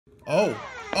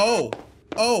Oh,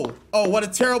 what a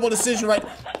terrible decision, right?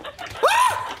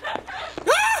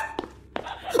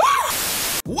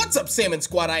 What's up, Salmon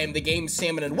Squad? I am the Game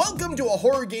Salmon, and welcome to a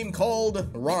horror game called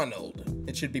Ronald.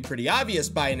 It should be pretty obvious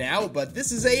by now, but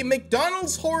this is a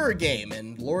McDonald's horror game,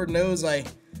 and Lord knows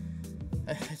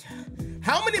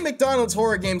how many McDonald's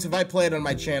horror games have I played on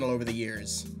my channel over the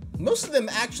years? Most of them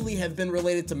actually have been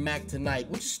related to Mac Tonight,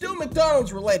 which is still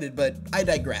McDonald's related, but I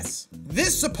digress.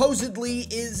 This supposedly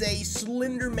is a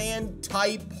Slender Man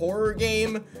type horror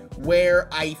game where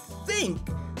I think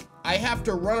I have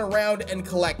to run around and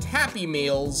collect Happy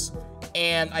Meals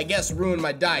and I guess ruin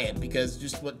my diet, because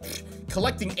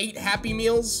collecting 8 Happy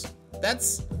Meals,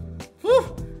 that's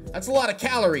a lot of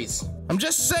calories. I'm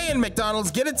just saying, McDonald's,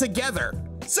 get it together.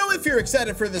 So if you're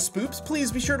excited for the spoops,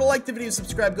 please be sure to like the video,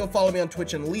 subscribe, go follow me on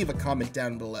Twitch, and leave a comment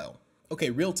down below. Okay,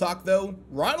 real talk though,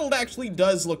 Ronald actually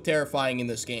does look terrifying in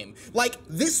this game. Like,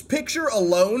 this picture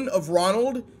alone of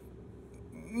Ronald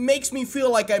makes me feel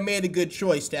like I made a good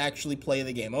choice to actually play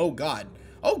the game. Oh god,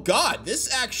 this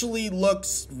actually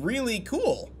looks really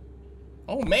cool.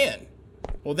 Oh man.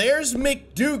 Well, there's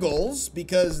McDougal's,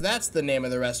 because that's the name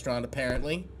of the restaurant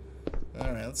apparently.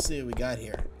 Alright, let's see what we got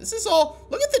here. This is all,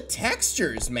 look at the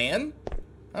textures, man.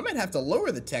 I might have to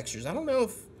lower the textures. I don't know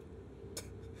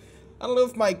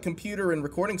if my computer and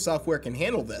recording software can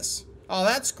handle this. Oh,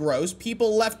 that's gross.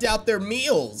 People left out their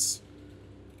meals.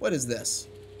 What is this?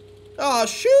 Oh,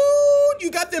 shoot!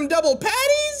 You got them double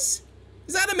patties?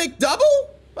 Is that a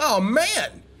McDouble? Oh,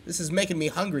 man. This is making me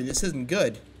hungry. This isn't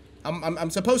good. I'm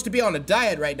supposed to be on a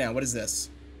diet right now. What is this?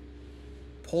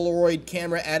 Polaroid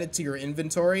camera added to your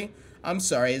inventory. I'm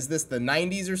sorry, is this the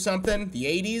 90s or something? The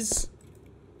 80s?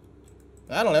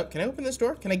 I don't know. Can I open this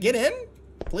door? Can I get in?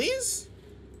 Please?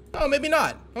 Oh, maybe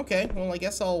not. Okay, well, I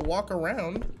guess I'll walk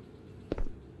around.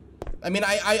 I mean,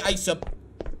 I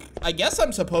guess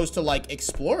I'm supposed to, like,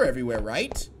 explore everywhere,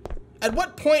 right? At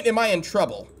what point am I in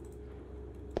trouble?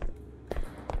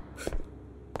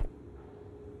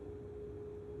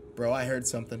 Bro, I heard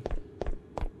something.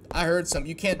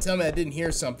 You can't tell me I didn't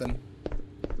hear something.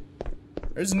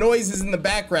 There's noises in the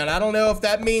background. I don't know if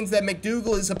that means that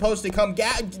McDougal is supposed to come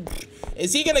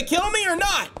Is he gonna kill me or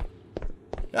not?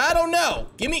 I don't know.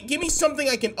 Give me something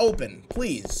I can open,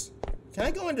 please. Can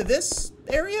I go into this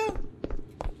area?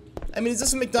 I mean, is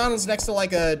this a McDonald's next to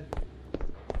like a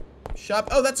shop?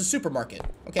 Oh, that's a supermarket.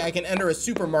 Okay, I can enter a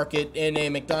supermarket in a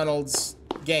McDonald's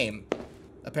game,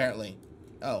 apparently.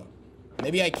 Oh.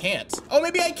 Maybe I can't. Oh,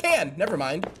 maybe I can. Never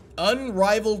mind.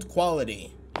 Unrivaled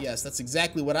quality. Yes, that's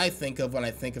exactly what I think of when I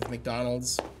think of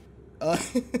McDonald's. Oh,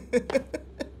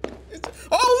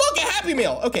 look, a Happy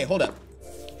Meal. Okay, hold up.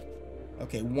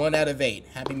 Okay, 1 out of 8.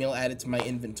 Happy Meal added to my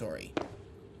inventory.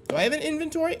 Do I have an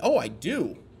inventory? Oh, I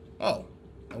do. Oh,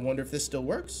 I wonder if this still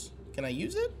works. Can I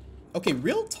use it? Okay,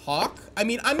 real talk. I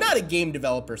mean, I'm not a game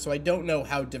developer, so I don't know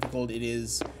how difficult it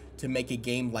is to make a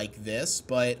game like this,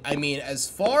 but I mean, as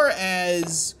far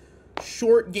as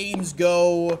short games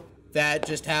go that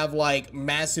just have like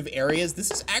massive areas, this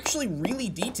is actually really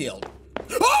detailed.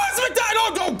 Oh, it's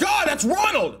McDonald! Oh god, that's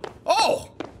Ronald!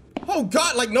 Oh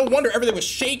god, like no wonder everything was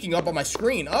shaking up on my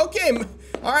screen. Okay,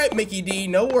 all right, Mickey D,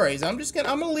 no worries. I'm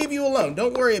gonna leave you alone.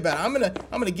 Don't worry about it.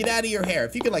 I'm gonna get out of your hair.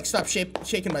 If you could like stop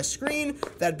shaking my screen,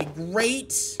 that'd be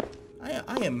great. I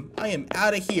am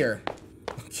out of here.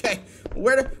 Okay,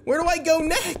 where do I go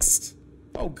next?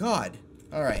 Oh god.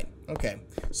 All right. Okay.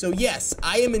 So yes,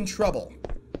 I am in trouble.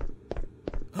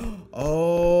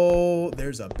 Oh,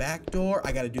 there's a back door.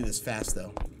 I gotta do this fast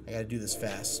though. I gotta do this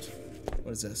fast.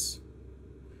 What is this?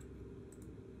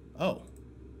 Oh.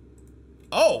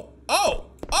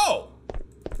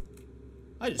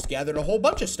 I just gathered a whole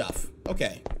bunch of stuff.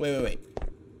 Okay. Wait.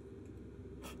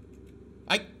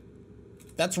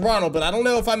 That's Ronald, but I don't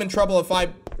know if I'm in trouble if I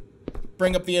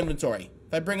bring up the inventory.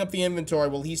 If I bring up the inventory,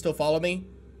 will he still follow me?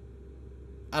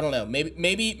 I don't know.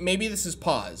 Maybe this is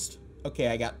paused. Okay,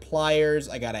 I got pliers,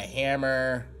 I got a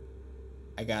hammer,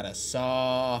 I got a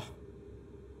saw.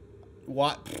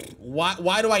 Why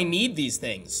do I need these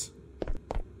things?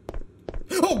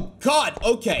 Oh god,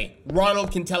 okay.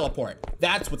 Ronald can teleport.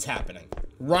 That's what's happening.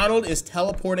 Ronald is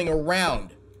teleporting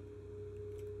around.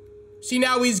 See,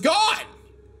 now he's gone!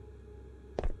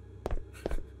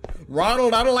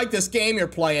 Ronald, I don't like this game you're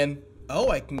playing. Oh,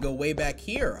 I can go way back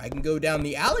here. I can go down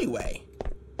the alleyway.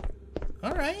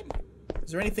 All right.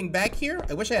 Is there anything back here?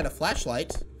 I wish I had a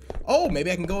flashlight. Oh,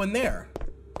 maybe I can go in there.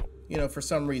 You know, for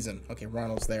some reason. Okay,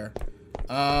 Ronald's there.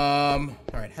 All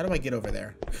right, how do I get over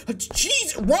there?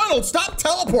 Jeez, Ronald, stop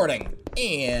teleporting!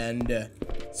 And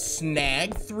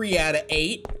snag, 3 out of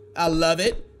 8. I love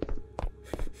it.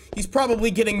 He's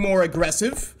probably getting more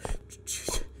aggressive.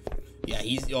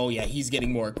 he's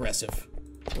getting more aggressive.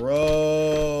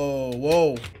 Bro,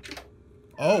 whoa.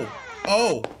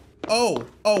 Oh,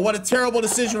 what a terrible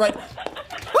decision, right?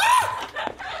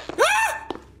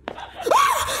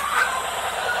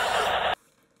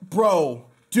 Bro,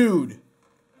 dude.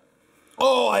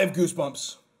 Oh, I have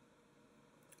goosebumps.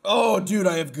 Oh, dude,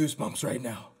 I have goosebumps right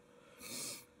now.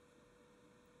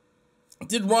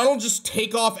 Did Ronald just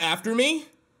take off after me?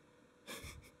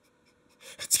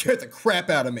 It scared the crap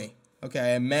out of me. Okay, I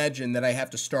imagine that I have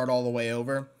to start all the way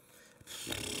over.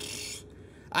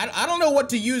 I don't know what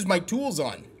to use my tools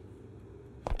on.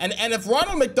 And if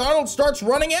Ronald McDonald starts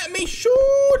running at me,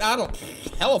 shoot,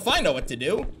 hell if I know what to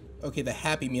do. Okay, the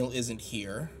Happy Meal isn't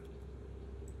here.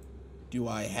 Do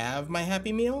I have my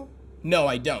Happy Meal? No,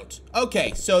 I don't.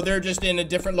 Okay, so they're just in a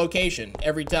different location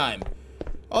every time.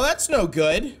 Oh, that's no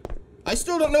good. I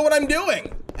still don't know what I'm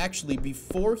doing. Actually,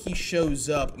 before he shows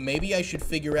up, maybe I should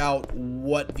figure out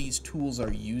what these tools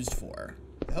are used for.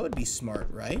 That would be smart,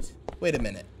 right? Wait a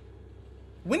minute.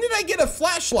 When did I get a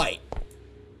flashlight?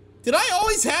 Did I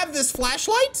always have this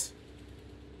flashlight?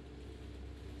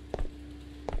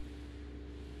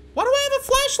 Why do I have a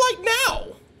flashlight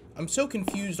now? I'm so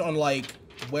confused on, like,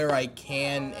 where I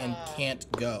can and can't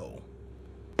go.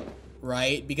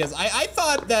 Right? Because I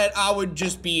thought that I would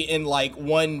just be in, like,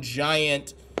 one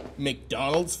giant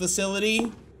McDonald's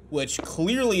facility, which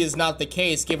clearly is not the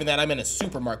case given that I'm in a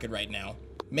supermarket right now.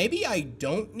 Maybe I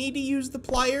don't need to use the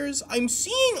pliers. I'm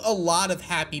seeing a lot of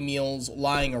Happy Meals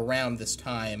lying around this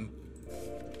time.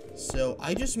 So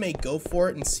I just may go for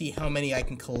it and see how many I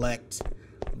can collect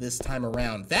this time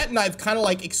around. That, and I've kind of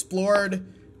like explored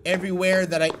everywhere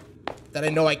that I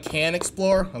know I can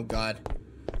explore. Oh God.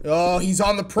 Oh, he's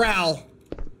on the prowl.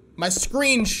 My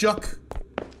screen shook.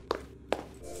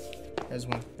 There's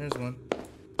one. There's one.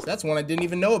 So that's one I didn't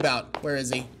even know about. Where is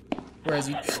he? Where is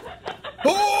he?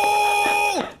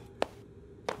 Oh!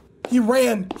 He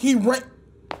ran. He ran.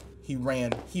 He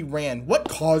ran. He ran. What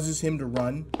causes him to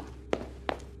run?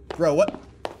 Bro, what?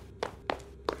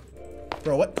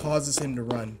 Bro, what causes him to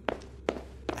run?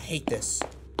 I hate this.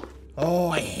 Oh,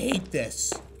 I hate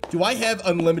this. Do I have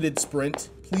unlimited sprint?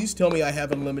 Please tell me I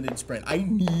have unlimited sprint. I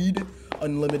need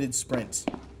unlimited sprint.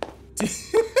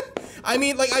 I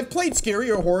mean, like, I've played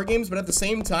scarier horror games, but at the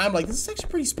same time, like, this is actually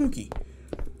pretty spooky.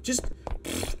 Just,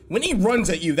 when he runs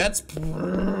at you, that's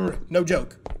no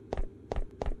joke.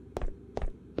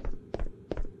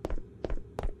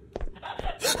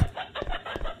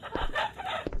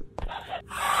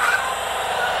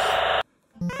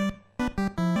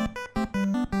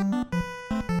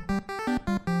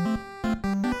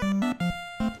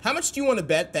 How much do you want to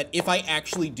bet that if I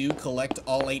actually do collect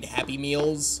all 8 Happy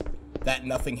Meals, that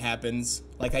nothing happens?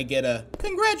 Like, I get a,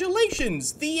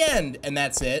 congratulations, the end, and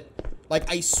that's it.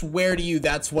 Like, I swear to you,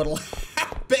 that's what'll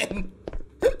happen.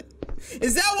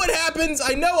 Is that what happens?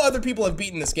 I know other people have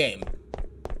beaten this game.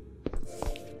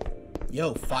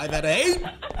 Yo, 5 out of 8?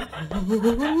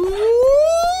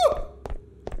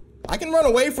 I can run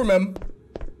away from him.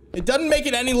 It doesn't make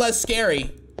it any less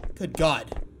scary. Good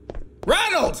God.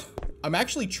 Ronald! I'm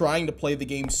actually trying to play the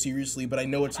game seriously, but I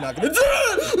know it's not gonna.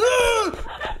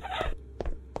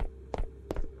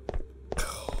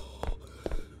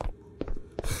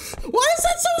 Why is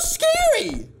that so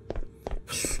scary?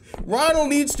 Ronald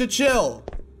needs to chill.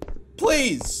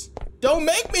 Please. Don't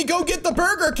make me go get the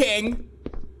Burger King.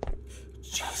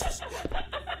 Jesus.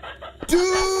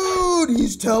 Dude,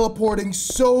 he's teleporting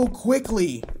so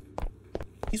quickly.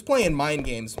 He's playing mind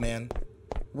games, man.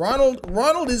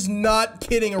 Ronald is not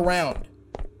kidding around.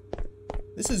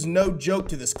 This is no joke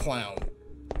to this clown.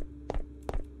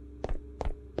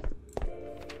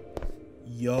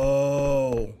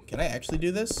 Yo, can I actually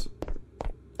do this?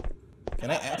 Can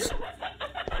I actually?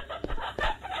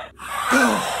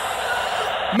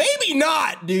 Maybe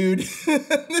not, dude.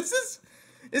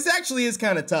 This actually is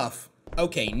kind of tough.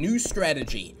 Okay, new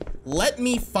strategy. Let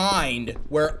me find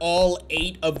where all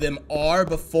 8 of them are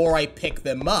before I pick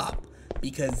them up,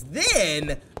 because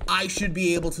then I should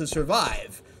be able to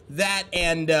survive. That,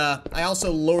 and I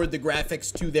also lowered the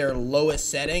graphics to their lowest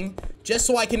setting, just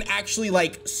so I can actually,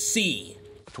 like, see.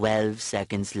 12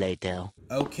 seconds later.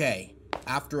 Okay,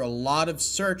 after a lot of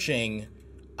searching,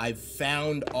 I've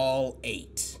found all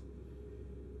 8.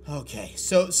 Okay,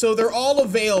 so they're all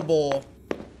available,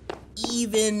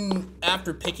 even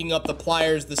after picking up the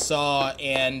pliers, the saw,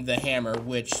 and the hammer,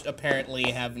 which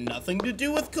apparently have nothing to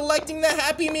do with collecting the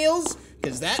Happy Meals,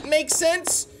 because that makes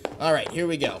sense. All right, here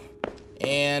we go.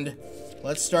 And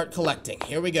let's start collecting.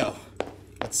 Here we go.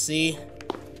 Let's see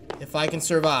if I can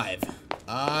survive.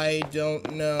 I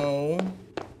don't know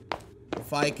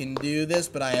if I can do this,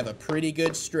 but I have a pretty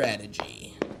good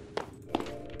strategy.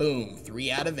 Boom,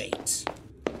 3 out of 8.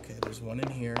 Okay, there's one in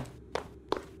here.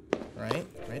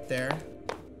 Right there.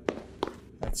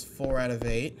 That's 4 out of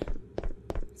 8.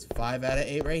 It's 5 out of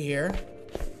 8 right here.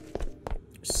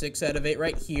 6 out of 8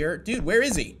 right here. Dude, where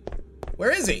is he?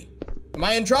 Where is he? Am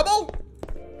I in trouble?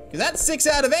 Because that's 6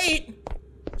 out of 8.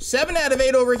 7 out of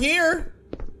 8 over here.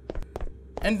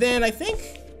 And then I think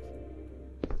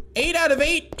 8 out of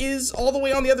 8 is all the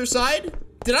way on the other side.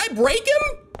 Did I break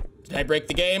him? Did I break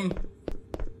the game?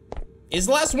 Is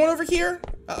the last one over here?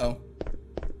 Uh-oh.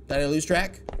 Did I lose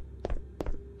track?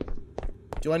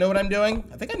 Do I know what I'm doing?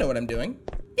 I think I know what I'm doing.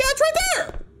 Yeah, it's right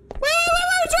there! Wait,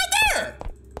 it's right there!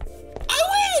 I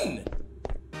win!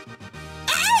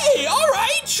 Hey,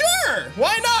 alright, sure!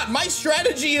 Why not? My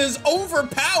strategy is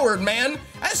overpowered, man.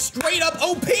 That's straight up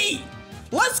OP!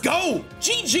 Let's go!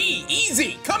 GG,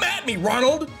 easy! Come at me,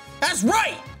 Ronald! That's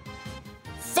right!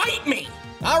 Fight me!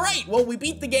 Alright, well, we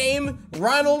beat the game.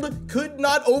 Ronald could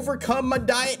not overcome my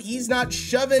diet. He's not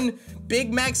shoving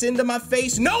Big Macs into my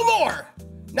face. No more!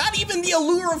 Not even the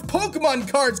allure of Pokemon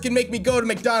cards can make me go to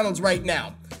McDonald's right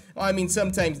now. Well, I mean,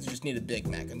 sometimes you just need a Big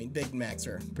Mac. I mean, Big Macs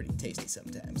are pretty tasty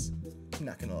sometimes. I'm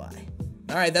not gonna lie.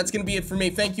 Alright, that's gonna be it for me.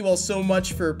 Thank you all so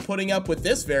much for putting up with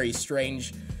this very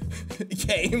strange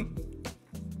game.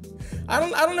 I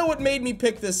don't know what made me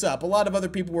pick this up. A lot of other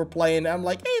people were playing. I'm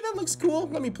like, hey, that looks cool.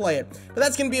 Let me play it. But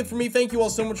that's going to be it for me. Thank you all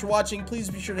so much for watching. Please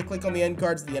be sure to click on the end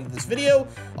cards at the end of this video.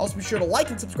 Also, be sure to like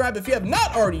and subscribe if you have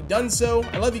not already done so.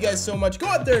 I love you guys so much. Go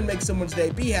out there and make someone's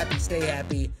day. Be happy, stay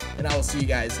happy, and I will see you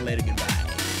guys later. Goodbye.